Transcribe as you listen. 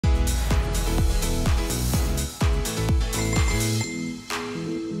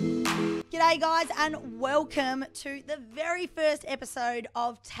G'day guys and welcome to the very first episode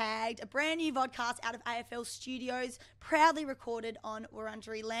of Tagged, a brand new vodcast out of AFL Studios, proudly recorded on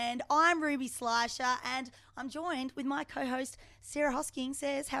Wurundjeri land. I'm Ruby Schleicher and I'm joined with my co-host Sarah Hosking.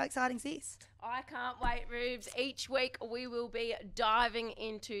 Says, how exciting is this? I can't wait, Rubes. Each week we will be diving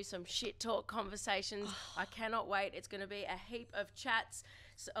into some shit talk conversations. I cannot wait. It's going to be a heap of chats.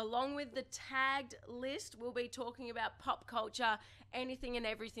 So along with the tagged list, we'll be talking about pop culture, anything and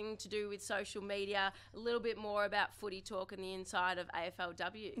everything to do with social media, a little bit more about footy talk and the inside of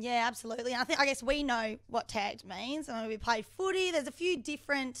AFLW. Yeah, absolutely. And I guess we know what tagged means. I mean, we play footy. There's a few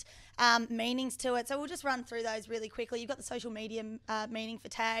different meanings to it. So we'll just run through those really quickly. You've got the social media meaning for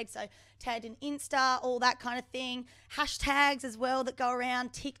tagged. So tagged in Insta, all that kind of thing. Hashtags as well that go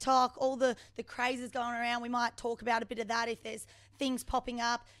around, TikTok, all the crazes going around. We might talk about a bit of that if there's things popping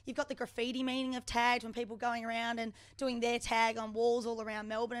up. You've got the graffiti meaning of tagged, when people going around and doing their tag on walls all around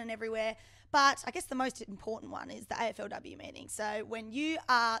Melbourne and everywhere. But I guess the most important one is the AFLW meaning. So when you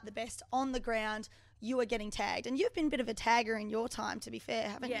are the best on the ground, you are getting tagged. And you've been a bit of a tagger in your time, to be fair,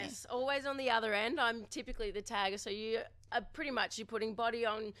 haven't you? Yes, always on the other end. I'm typically the tagger, so you are pretty much, you're putting body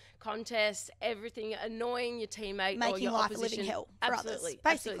on contests, everything, annoying your teammate or Making your life opposition. a living hell for Absolutely, others,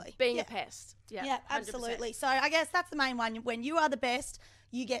 basically. absolutely. Being a pest. Yeah, absolutely. So I guess that's the main one. When you are the best,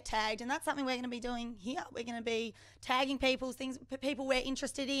 you get tagged, and that's something we're going to be doing here. We're going to be tagging people's things, people we're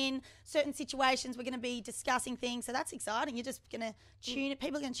interested in, certain situations. We're going to be discussing things, so that's exciting. You're just going to tune it.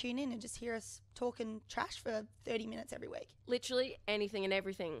 People are going to tune in and just hear us talking trash for 30 minutes every week. Literally anything and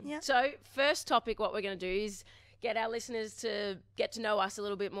everything. Yeah. So first topic, what we're going to do is get our listeners to get to know us a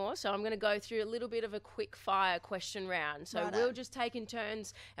little bit more. So I'm going to go through a little bit of a quick fire question round. So Righto. we'll just take in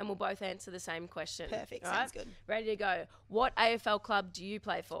turns and we'll both answer the same question. Perfect. All Sounds right? good. Ready to go. What AFL club do you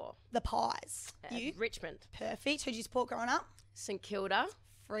play for? The Pies. You? Richmond. Perfect. Who did you support growing up? St Kilda.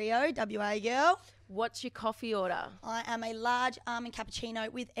 Freo, WA girl. What's your coffee order? I am a large almond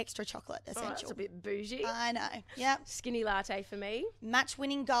cappuccino with extra chocolate, Oh, essential. that's a bit bougie. I know. Yep. Skinny latte for me.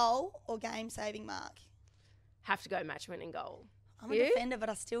 Match-winning goal or game-saving mark? Have to go match winning goal. I'm a You? defender, but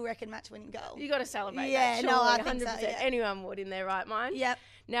I still reckon match-winning goal. You got to celebrate Yeah, that. no, I surely, think so, 100%. yeah. Anyone would in their right mind. Yep.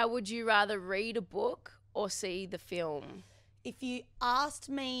 Now, would you rather read a book or see the film? If you asked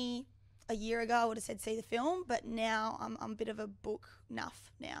me a year ago, I would have said see the film, but now I'm a bit of a book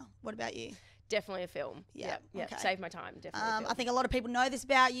nuff now. What about you? Definitely a film. Yeah, Yeah. okay. Save my time. Definitely a film. I think a lot of people know this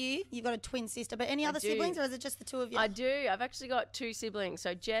about you. You've got a twin sister, but any other do. siblings, or is it just the two of you? I do. I've actually got two siblings,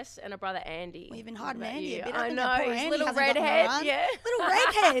 so Jess and a brother Andy. Well, you've been What hiding about Andy you? a bit. I think know. that poor His Andy little hasn't gotten redhead. around. Yeah. Little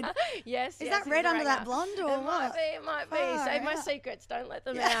redhead. Yes. Is yes, that he's red a under that regger. blonde or It might what? be. It might be. Far Save my out. secrets. Don't let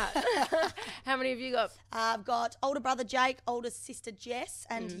them Yeah. out. How many have you got? I've got older brother Jake, older sister Jess,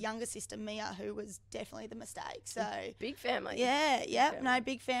 and younger sister Mia, who was definitely the mistake. So Big family. yeah, yep, family. no,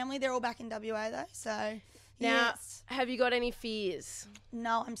 big family. They're all back in WA though. So Now, yes. have you got any fears?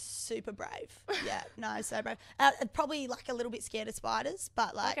 No, I'm super brave. Yeah, no, so brave. Probably like a little bit scared of spiders,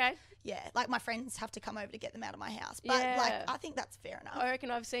 but like, Okay. yeah, like my friends have to come over to get them out of my house. But Yeah. like, I think that's fair enough. I reckon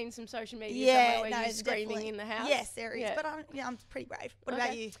I've seen some social media Yeah, somewhere where no, you're it's screaming definitely in the house. Yes, there is. Yeah. But I'm pretty brave. What about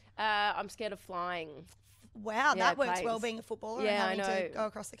Okay. you? I'm scared of flying. Wow, Yeah, that works well planes. being a footballer Yeah, I and having to know. go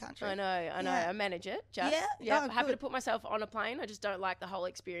across the country. I know. Yeah. I manage it. Just. Yeah? Yep. Oh, Happy to good. put myself on a plane. I just don't like the whole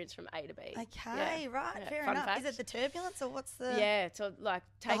experience from A to B. Okay, Yeah. right, Yeah, fair fun enough. Is fact. it the turbulence or what's the? Yeah, so like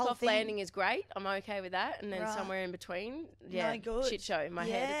whole takeoff thing. landing is great. I'm okay with that, and then Right. somewhere in between, yeah, good. shit show in my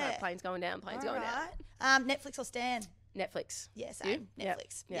head. It's Yeah. like planes going down, planes going down. Alright. Netflix or Stan? Netflix. Yeah, You? same. Yep.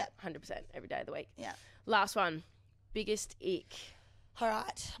 Netflix. Yeah, Yep. 100% every day of the week. Yeah. Last one. Biggest ick. All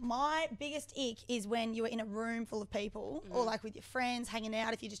right. My biggest ick is when you're in a room full of people or like with your friends hanging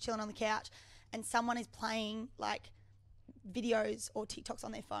out, if you're just chilling on the couch and someone is playing like videos or TikToks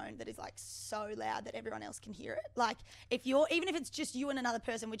on their phone that is like so loud that everyone else can hear it. Like even if it's just you and another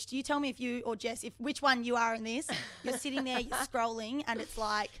person, which do you tell me if you or Jess, which one you are in this, you're sitting there, you're scrolling and it's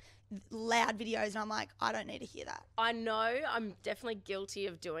like loud videos and I'm like, I don't need to hear that. I know I'm definitely guilty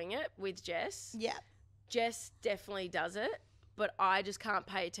of doing it with Jess. Yeah. Jess definitely does it, but I just can't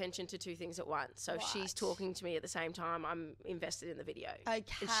pay attention to two things at once. So if she's Right. talking to me at the same time, I'm invested in the video. Okay.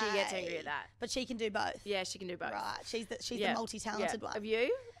 And she gets angry at that. But she can do both. Yeah, she can do both. Right. She's the Yeah. multi-talented Yeah. one. Have you? Or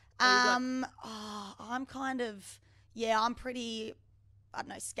you got- I'm kind of, I'm pretty, I don't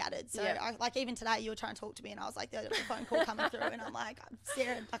know, scattered. So Yeah. like even today you were trying to talk to me and I was like, there's a phone call coming through and I'm like,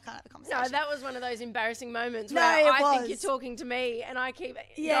 Sarah, I can't have a conversation. No, that was one of those embarrassing moments No, where it I think was. you're talking to me and I keep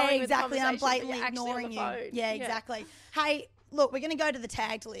yeah, going with the exactly. And I'm conversation, but blatantly you're actually on ignoring the you. phone. Yeah, exactly. Hey, look, we're going to go to the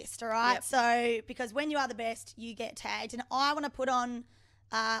tagged list, all right? Yep. So because when you are the best, you get tagged. And I want to put on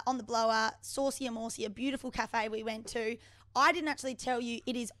the blower, Saucy and Morsey, a beautiful cafe we went to. I didn't actually tell you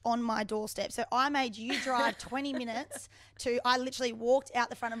it is on my doorstep. So I made you drive 20 minutes I literally walked out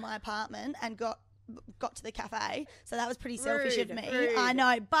the front of my apartment and got to the cafe. So that was pretty selfish of me. Rude. I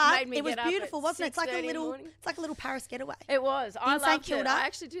know, but Made me it was get up beautiful, at wasn't it? It's Like a little Paris getaway. It was. I St. loved it. Kilda. I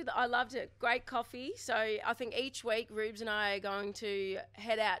actually do that. I loved it. Great coffee. So I think each week Rubes and I are going to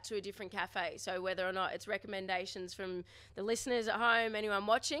head out to a different cafe. So whether or not it's recommendations from the listeners at home, anyone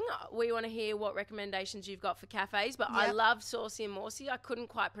watching, we want to hear what recommendations you've got for cafes. But I love Saucy and Morsey. I couldn't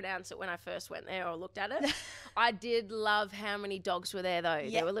quite pronounce it when I first went there or looked at it. I did love how many dogs were there though.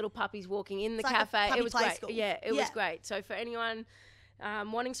 Yep. There were little puppies walking in the Like cafe. It was great. School. Yeah, it was great. So for anyone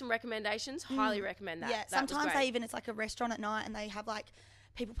wanting some recommendations, highly recommend that. Yeah, That was sometimes great. it's like a restaurant at night and they have like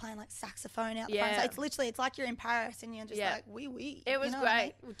people playing like saxophone out the front. So it's like you're in Paris and you're just like, wee. It was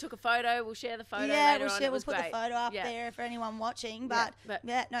great. We took a photo. We'll share the photo later on. We'll put the photo up there for anyone watching. But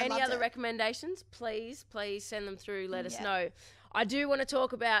any other recommendations, please send them through. Let us know. I do want to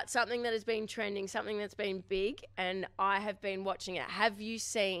talk about something that has been trending, something that's been big, and I have been watching it. Have you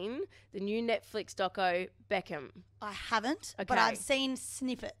seen the new Netflix doco, Beckham? I haven't, but I've seen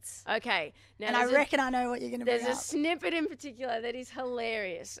snippets. Okay. Now and I reckon I know what you're going to bring up. There's a snippet in particular that is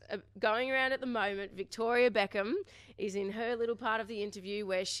hilarious. Going around at the moment, Victoria Beckham is in her little part of the interview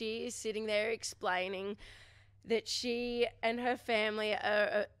where she is sitting there explaining that she and her family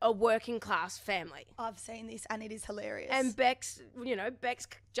are a working class family. I've seen this and it is hilarious. And Bex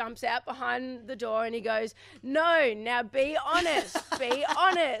jumps out behind the door and he goes, "No, now be honest, be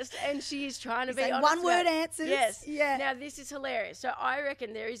honest." And she's trying to be honest. One word answers. Yes. Yeah. Now this is hilarious. So I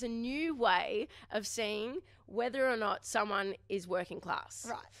reckon there is a new way of seeing whether or not someone is working class.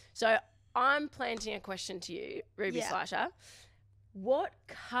 Right. So I'm planting a question to you, Ruby Schleicher. What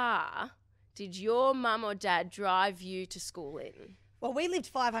car did your mum or dad drive you to school in? Well, we lived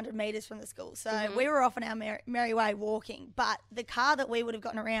 500 metres from the school, so we were off on our merry way walking. But the car that we would have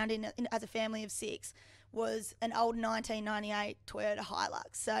gotten around in as a family of 6 was an old 1998 Toyota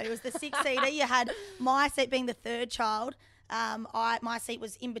Hilux. So it was the 6-seater. You had my seat being the third child. My seat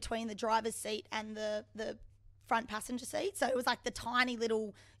was in between the driver's seat and the front passenger seat. So it was like the tiny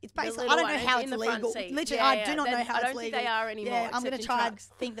little, it's basically, I don't know how it's legal. Literally, I do not know how it's legal. I don't think they are anymore. Yeah, I'm going to try and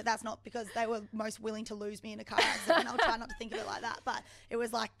think that that's not because they were most willing to lose me in a car accident. And I'll try not to think of it like that. But it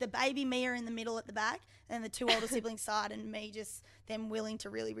was like the baby Mia in the middle at the back and the 2 older siblings side and me just them willing to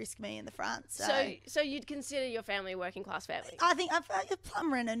really risk me in the front. So you'd consider your family a working class family? I think I've a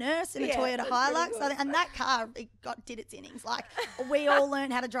plumber and a nurse in a Toyota Hilux. And that car did its innings. Like we all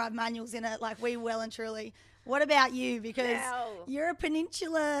learned how to drive manuals in it. Like we well and truly. What about you? Because you're a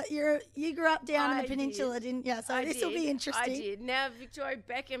peninsula. You grew up down in the peninsula, didn't you? So this will be interesting. I did. Now Victoria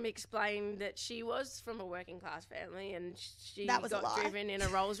Beckham explained that she was from a working class family and she got driven in a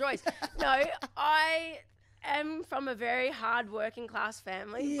Rolls Royce. No, I am from a very hard working class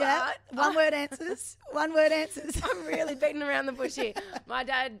family. Yeah. But One word answers. One word answers. I'm really beating around the bush here. My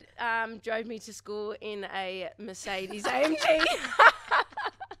dad drove me to school in a Mercedes AMG.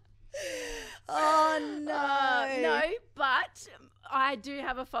 Oh, no. No, but I do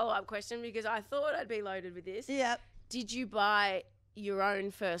have a follow-up question because I thought I'd be loaded with this. Yep. Did you buy your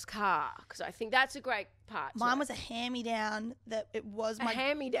own first car? Because I think that's a great part. Mine was a hand-me-down that it was my... A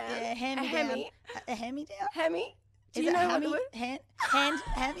hand-me-down? Yeah, hand-me-down. A hand-me-down? Hammy? Do you know what the word?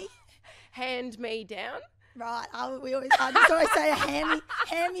 Hammy? Hand-me-down? Right. I just always say a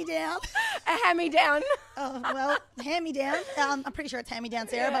hand-me-down. A hand-me-down. Oh, well, hand-me-down. I'm pretty sure it's hand-me-down,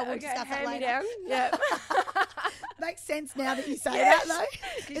 Sarah, but we'll discuss that later. Hand-me-down. Yeah. Makes sense now that you say that, though.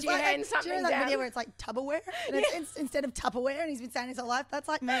 Because you hand something down. Do you know that down? video where it's like Tupperware? And it's instead of Tupperware, and he's been saying his whole life, that's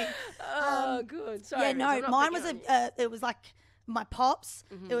like me. Oh, good. Sorry. Yeah, no, mine was it was like my pops.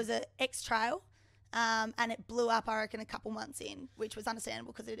 It was an X-Trail. And it blew up, I reckon, a couple months in, which was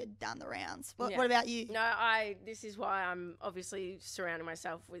understandable because it had done the rounds. What about you? No, this is why I'm obviously surrounding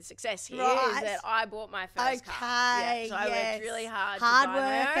myself with success here, right. is that I bought my first car. Okay, so I worked really hard to hard buy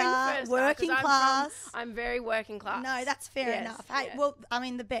my own first working car, class. I'm very working class. No, that's fair enough. Hey, well, I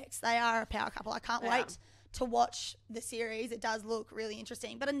mean, the Becks, they are a power couple. I can't wait to watch the series. It does look really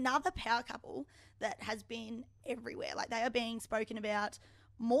interesting. But another power couple that has been everywhere, like they are being spoken about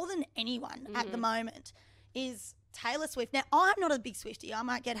more than anyone at the moment, is Taylor Swift. Now, I'm not a big Swiftie. I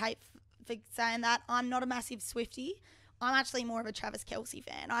might get hate for saying that. I'm not a massive Swiftie. I'm actually more of a Travis Kelce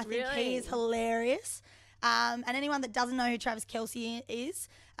fan. I think he is hilarious. And anyone that doesn't know who Travis Kelce is,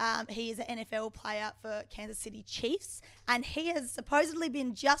 he is an NFL player for Kansas City Chiefs. And he has supposedly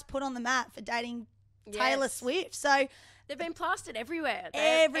been just put on the map for dating Taylor Swift. So they've been plastered everywhere.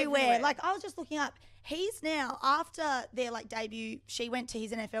 Everywhere. Like, I was just looking up. He's now, after their, debut, she went to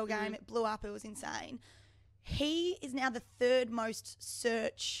his NFL game. It blew up. It was insane. he is now the third most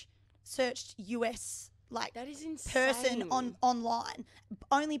searched US That is person insane. online,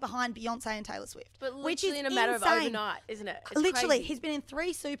 only behind Beyonce and Taylor Swift. But which is literally in a matter of insane. overnight, isn't it? It's Literally, crazy. he's been in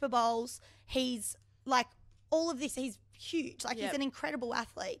 3 Super Bowls. He's like all of this. He's huge. Like he's an incredible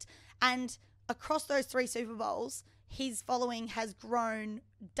athlete. And across those 3 Super Bowls, his following has grown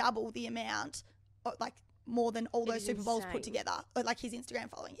double the amount, like more than all those Super Bowls put together. Like his Instagram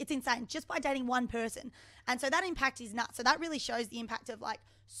following, it's insane just by dating one person. And so that impact is nuts. So that really shows the impact of like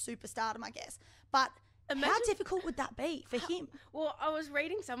superstardom, I guess. But how difficult would that be for him? Well, I was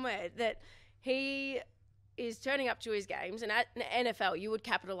reading somewhere that he is turning up to his games, and at NFL, you would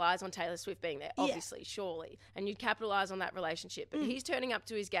capitalise on Taylor Swift being there, obviously, surely, and you'd capitalise on that relationship. But he's turning up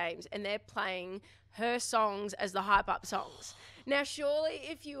to his games, and they're playing her songs as the hype-up songs. Now, surely,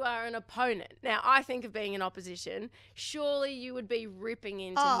 if you are an opponent, now I think of being in opposition, surely you would be ripping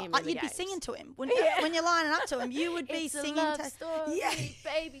into him in the you'd games. be singing to him. When you're lining up to him, you would be It's singing a love to story,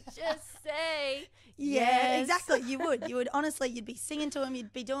 baby, just say Yeah, yes. exactly. You would honestly, you'd be singing to him,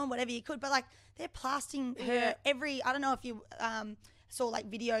 you'd be doing whatever you could. But like they're plastering her every. I don't know if you saw like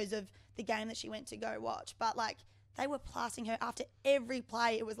videos of the game that she went to go watch, but like they were plastering her after every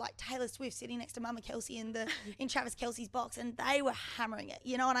play. It was like Taylor Swift sitting next to Mama Kelce in Travis Kelce's box, and they were hammering it.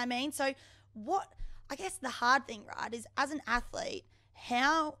 You know what I mean? So I guess the hard thing, right, is as an athlete,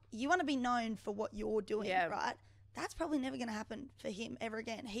 how you want to be known for what you're doing, right? That's probably never going to happen for him ever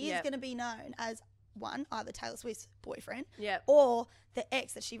again. He is going to be known as either Taylor Swift's boyfriend or the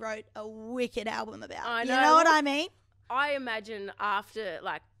ex that she wrote a wicked album about. I know. You know what I mean? I imagine after,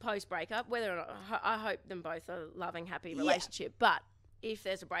 like, post-breakup, whether or not, I hope them both are loving, happy relationship, but if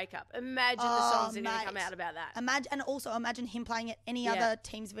there's a breakup, imagine the songs that are going to come out about that. Imagine him playing at any other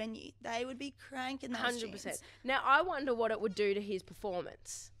team's venue. They would be cranking those 100%. tunes. Now, I wonder what it would do to his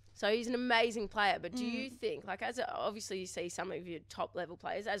performance. So he's an amazing player, but do you think, like, obviously you see some of your top-level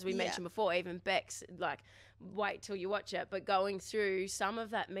players, as we mentioned before, even Becks, like, wait till you watch it, but going through some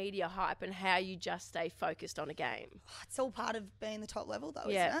of that media hype and how you just stay focused on a game. It's all part of being the top level, though,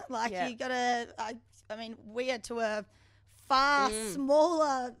 isn't it? Like, you got to, I mean, we are to a far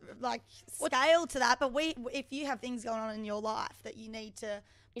smaller, like, scale to that, but if you have things going on in your life that you need to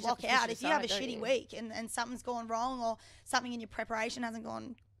block out, if you have a shitty week and something's gone wrong or something in your preparation hasn't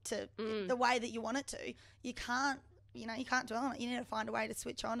gone to the way that you want it to, you can't dwell on it. You need to find a way to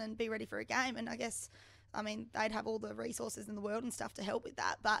switch on and be ready for a game. And I guess, I mean, they'd have all the resources in the world and stuff to help with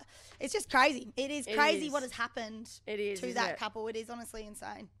that. But it's just crazy. It is crazy what has happened to that couple. It is honestly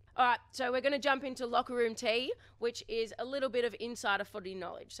insane. All right, so we're going to jump into locker room tea, which is a little bit of insider footy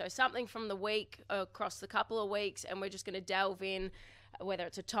knowledge. So something from the week across the couple of weeks, and we're just going to delve in. Whether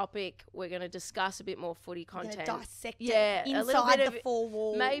it's a topic, we're going to discuss a bit more footy content. Dissect it. Inside a little bit the of, 4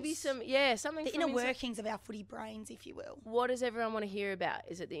 walls. Maybe something the inner workings of our footy brains, if you will. What does everyone want to hear about?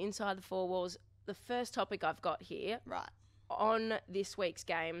 Is it the inside the 4 walls? The first topic I've got here. Right. On this week's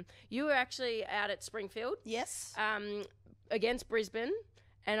game, you were actually out at Springfield. Yes. Against Brisbane.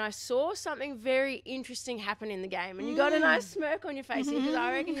 And I saw something very interesting happen in the game. And you got a nice smirk on your face here because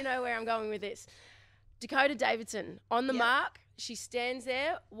I reckon you know where I'm going with this. Dakota Davidson on the mark. She stands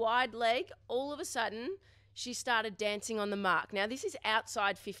there, wide leg. All of a sudden, she started dancing on the mark. Now, this is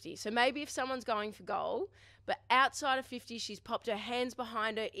outside 50. So maybe if someone's going for goal, but outside of 50, she's popped her hands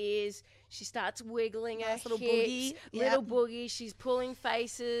behind her ears. She starts wiggling her little hips. boogie. Little boogie. She's pulling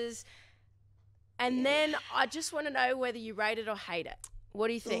faces. And then I just want to know whether you rate it or hate it. What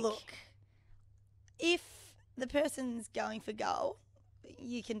do you think? Look, if the person's going for goal,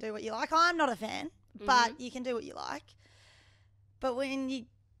 you can do what you like. I'm not a fan, but you can do what you like. But when you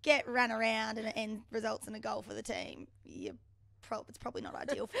get run around and it results in a goal for the team, it's probably not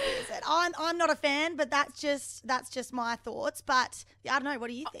ideal for you, is it? I'm not a fan, but that's just my thoughts. But I don't know.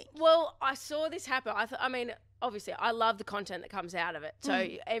 What do you think? Well, I saw this happen. I mean, obviously, I love the content that comes out of it. So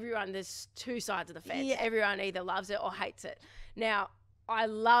there's 2 sides of the fence. Yeah. Everyone either loves it or hates it. Now, I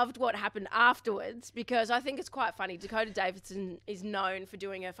loved what happened afterwards because I think it's quite funny. Dakota Davidson is known for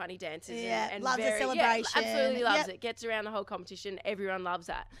doing her funny dances. And loves the celebration. Yeah, absolutely loves it. Gets around the whole competition. Everyone loves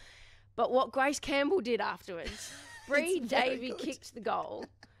that. But what Grace Campbell did afterwards, Bree Davey kicked the goal.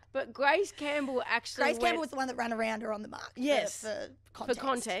 But Grace Campbell Campbell was the one that ran around her on the mark. Yes. For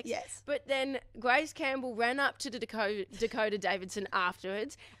context. Yes. But then Grace Campbell ran up to Dakota Davidson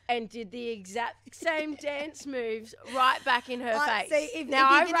afterwards and did the exact same dance moves right back in her face. See, now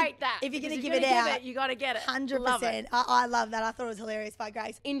I rate that. If you're going to give give it out, you got to get it. 100%. I love that. I thought it was hilarious by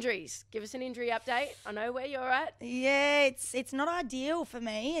Grace. Injuries. Give us an injury update. I know where you're at. Yeah, it's not ideal for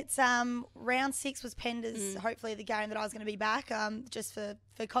me. It's round 6 was Penders. Hopefully the game that I was going to be back. Just for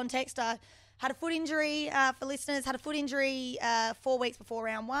context, I had a foot injury. For listeners, had a foot injury 4 weeks before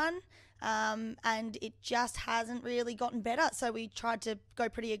round 1. And it just hasn't really gotten better. So we tried to go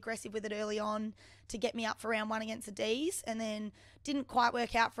pretty aggressive with it early on to get me up for round 1 against the D's, and then didn't quite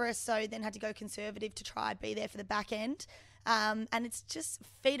work out for us. So then had to go conservative to try and be there for the back end. And it's just,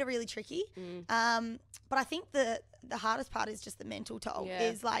 feet are really tricky. But I think the hardest part is just the mental toll,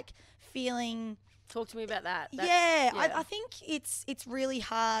 is like feeling. Talk to me about that. I think it's really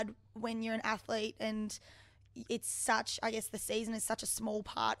hard when you're an athlete, and it's such, I guess the season is such a small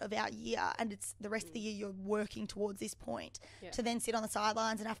part of our year, and it's the rest of the year you're working towards this point, to then sit on the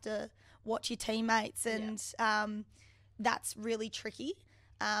sidelines and have to watch your teammates, and that's really tricky.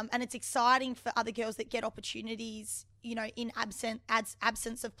 And it's exciting for other girls that get opportunities, you know, in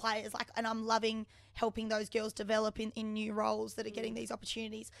absence of players. Like, and I'm loving helping those girls develop in new roles that are getting these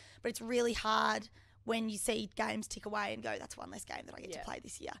opportunities. But it's really hard when you see games tick away and go, that's one less game that I get to play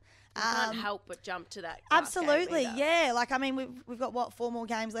this year. You can't help but jump to that. Absolutely, yeah. Like, I mean, we've got 4 more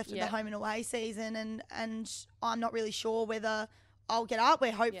games left of the home and away season, and I'm not really sure whether I'll get up.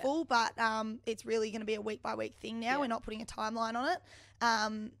 We're hopeful, but it's really going to be a week by week thing now. We're not putting a timeline on it.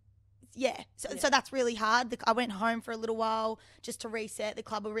 So that's really hard. I went home for a little while just to reset. The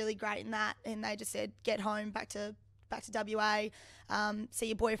club were really great in that, and they just said, get home, back to WA, see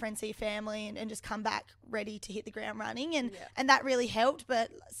your boyfriend, see your family, and just come back ready to hit the ground running. And that really helped,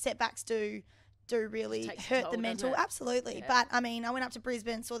 but setbacks do really hurt the mental. Absolutely. Yeah. But I mean, I went up to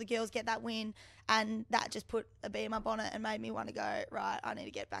Brisbane, saw the girls get that win, and that just put a bee in my bonnet and made me want to go, right, I need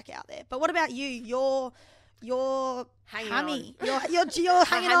to get back out there. But what about you? You're hammy. You're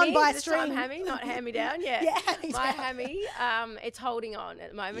hanging on by a string. Hammy, not hand me down. Yeah, my hammy. It's holding on at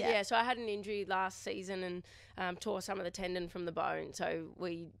the moment. Yeah. So I had an injury last season and tore some of the tendon from the bone. So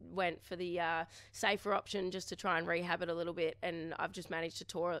we went for the safer option just to try and rehab it a little bit. And I've just managed to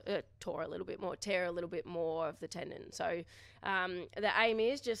tear a little bit more of the tendon. So the aim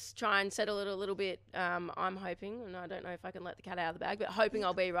is just try and settle it a little bit. I'm hoping, and I don't know if I can let the cat out of the bag, but hoping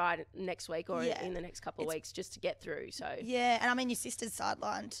I'll be right next week or in the next couple of weeks just to get through. So and I mean your sister's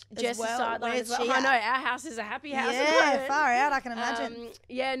sidelined as well. Sidelined as well. She I know our house is a happy house. Yeah, far out. I can imagine.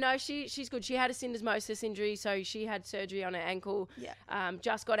 She's good. She had a syndesmosis injury, so she had surgery on her ankle. Yeah.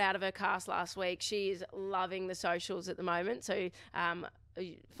 Just got out of her cast last week. She is loving the socials at the moment. So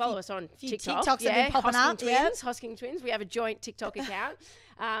follow us on TikTok. TikToks have been popping up. Hosking Twins. We have a joint TikTok account.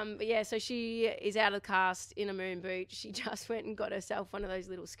 So she is out of the cast in a moon boot. She just went and got herself one of those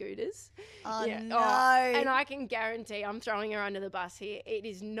little scooters. Oh, no. And I can guarantee, I'm throwing her under the bus here, it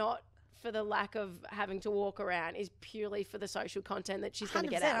is not for the lack of having to walk around, is purely for the social content that she's going to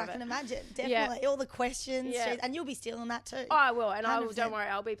get out of it. I can imagine. Definitely. All the questions. And you'll be stealing that too. Oh, I will. And 100%. Don't worry,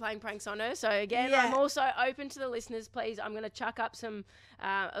 I'll be playing pranks on her. So again, I'm also open to the listeners, please. I'm going to chuck up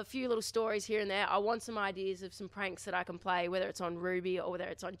a few little stories here and there. I want some ideas of some pranks that I can play, whether it's on Ruby or whether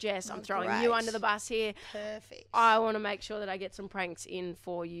it's on Jess. I'm throwing you under the bus here. Perfect. I want to make sure that I get some pranks in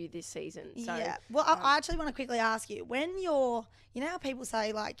for you this season. So, Well, I actually want to quickly ask you, when you're, you know how people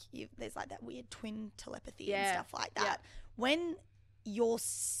say like there's like that weird twin telepathy and stuff like that. When your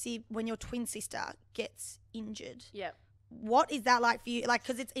twin sister gets injured, what is that like for you? Like,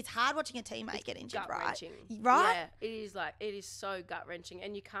 because it's hard watching a teammate get injured, right? Right? Yeah, it is so gut wrenching,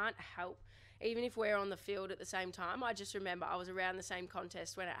 and you can't help. Even if we're on the field at the same time, I just remember I was around the same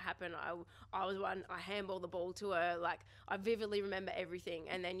contest when it happened. I was one. I handballed the ball to her. Like, I vividly remember everything,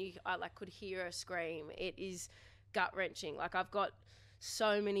 and then I could hear her scream. It is gut wrenching. Like, I've got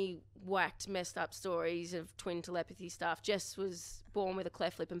so many whacked, messed up stories of twin telepathy stuff. Jess was born with a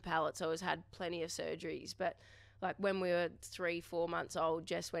cleft lip and palate, so has had plenty of surgeries. But like when we were 3-4 months old,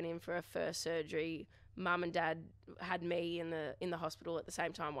 Jess went in for her first surgery. Mum and Dad had me in the hospital at the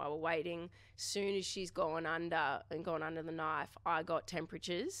same time while we're waiting. Soon as she's gone under the knife, I got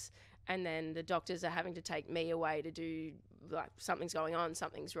temperatures, and then the doctors are having to take me away to do, like, something's going on,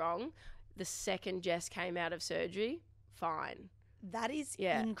 something's wrong. The second Jess came out of surgery, fine. That is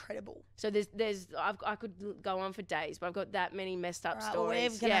incredible. So I could go on for days, but I've got that many messed up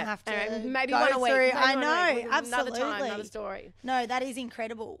stories. We're gonna have to maybe one a week. I know, absolutely. Another time, another story. No, that is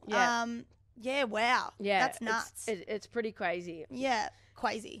incredible. Yeah. Yeah, wow. Yeah. That's nuts. It's pretty crazy. Yeah,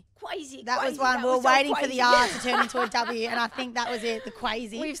 crazy. Crazy. That was one. We were waiting for the R to turn into a W, and I think that was it, the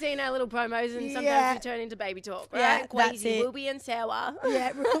crazy. We've seen our little promos, and sometimes Yeah. we turn into baby talk, right? Yeah, that's Queasy, it. Wilby and Sour.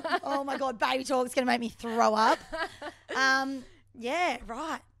 Yeah. Oh, my God. Baby talk's going to make me throw up. Yeah,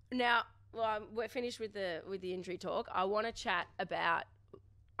 right. Now, well, we're finished with the injury talk. I want to chat about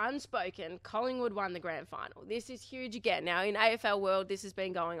unspoken. Collingwood won the grand final. This is huge again. Now, in AFL world, this has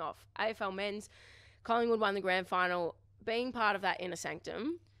been going off. AFL men's, Collingwood won the grand final. Being part of that inner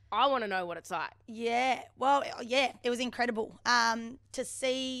sanctum, I want to know what it's like. Yeah. Well, yeah, it was incredible to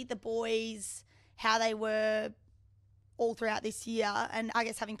see the boys, how they were all throughout this year, and I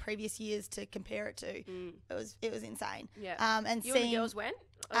guess having previous years to compare it to. It was insane. Yeah. And you seeing and the girls went?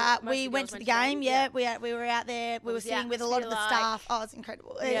 we went to the game. Yeah. We were out there. We were sitting with a lot of the staff. Oh, it's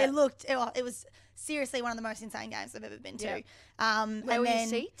incredible. Yeah. It was seriously one of the most insane games I've ever been to. Yeah. Where were your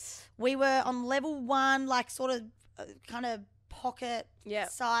seats? We were on level 1, like sort of kind of pocket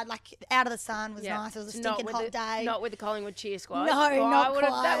side, like out of the sun. Was nice. It was a stinking hot day. Not with the Collingwood cheer squad. No, not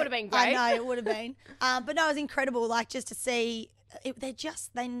quite. That would have been great. I know, it would have been. But no, it was incredible. Like just to see,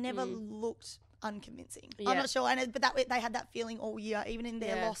 they never looked unconvincing. I'm not sure, but they had that feeling all year. Even in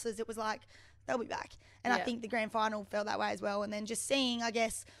their losses, it was like they'll be back. And I think the grand final felt that way as well. And then just seeing, I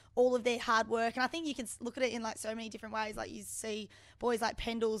guess, all of their hard work, and I think you can look at it in like so many different ways. Like you see boys like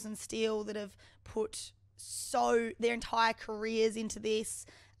Pendles and Steele that have put their entire careers into this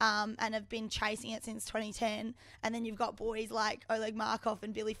and have been chasing it since 2010, and then you've got boys like Oleg Markov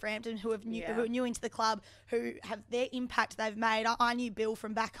and Billy Frampton who are new into the club, who have their impact they've made. I knew Bill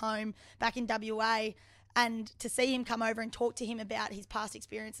from back home, back in WA, and to see him come over and talk to him about his past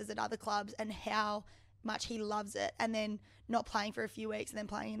experiences at other clubs and how much he loves it, and then not playing for a few weeks and then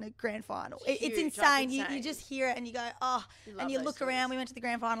playing in the grand final. It's insane. You just hear it and you go, oh, and you look around. We went to the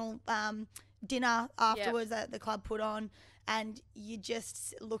grand final dinner afterwards that the club put on, and you're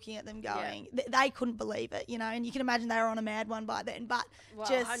just looking at them going, they couldn't believe it, and you can imagine they were on a mad one by then, but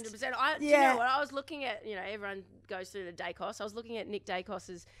just 100%. You know what, I was looking at, everyone goes through the Dacos. I was looking at Nick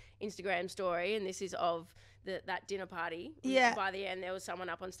Dacos's Instagram story, and this is of that dinner party. By the end, there was someone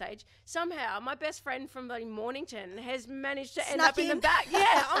up on stage. Somehow, my best friend from Mornington has managed to end up in the back. Yeah,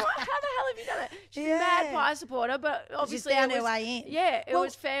 I'm like, how the hell have you done it? She's a mad Pie supporter, but obviously found her way in. Yeah, it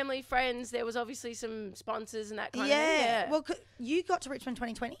was family, friends. There was obviously some sponsors and that kind of thing. Yeah. Well, you got to Richmond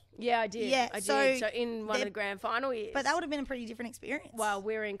 2020. Yeah, I did. Yeah, I did. So in one of the grand final years. But that would have been a pretty different experience. Well,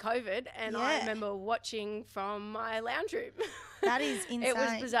 we were in COVID, and I remember watching from my lounge room. That is insane. It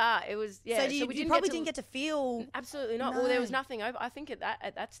was bizarre. It was, So you probably didn't get to feel... Absolutely not. No. Well, there was nothing over. I think at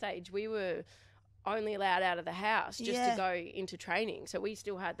that stage, we were only allowed out of the house just to go into training. So we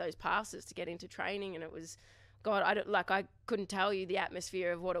still had those passes to get into training, and it was... God, I couldn't tell you the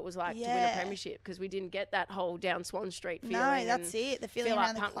atmosphere of what it was like to win a premiership, because we didn't get that whole down Swan Street feeling. No, that's it. The feeling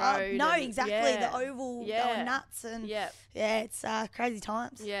around the club. Road no, exactly. The Oval going nuts, and it's crazy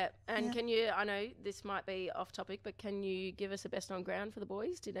times. Yeah, and can you? I know this might be off topic, but can you give us a best on ground for the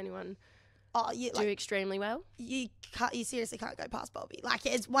boys? Did anyone do extremely well? You seriously can't go past Bobby. Like,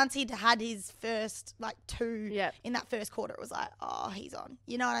 once he'd had his first two in that first quarter, it was like, oh, he's on.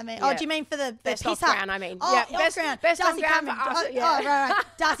 You know what I mean? Yeah. Oh, do you mean for the best piss off ground? I mean, best ground. Best Darcy on ground Cameron. For us. Right.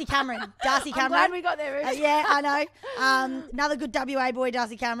 Darcy Cameron. Darcy Cameron. I'm glad we got there. I know. Another good WA boy,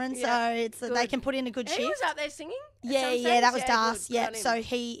 Darcy Cameron. So it's they can put in a good shift. He was out there singing. Yeah, that was Darcy. Yeah, so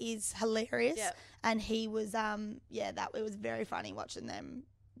he is hilarious, and he was it was very funny watching them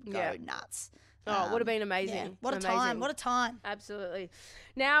go nuts. Oh, would have been amazing. Yeah. What a time. Absolutely.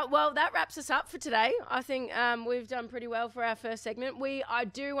 Now, well, that wraps us up for today. I think we've done pretty well for our first segment. I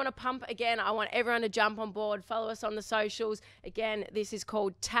do want to pump again. I want everyone to jump on board. Follow us on the socials. Again, this is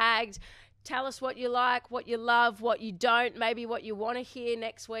called Tagged. Tell us what you like, what you love, what you don't, maybe what you want to hear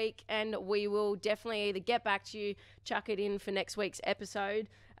next week, and we will definitely either get back to you, chuck it in for next week's episode.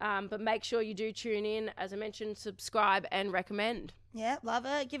 But make sure you do tune in. As I mentioned, subscribe and recommend. Yeah, love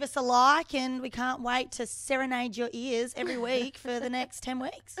it. Give us a like, and we can't wait to serenade your ears every week for the next 10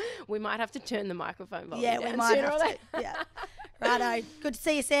 weeks. We might have to turn the microphone volume down. We might have to. Yeah. Righto. Good to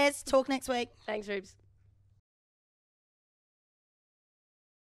see you, Saz. Talk next week. Thanks, Rubes.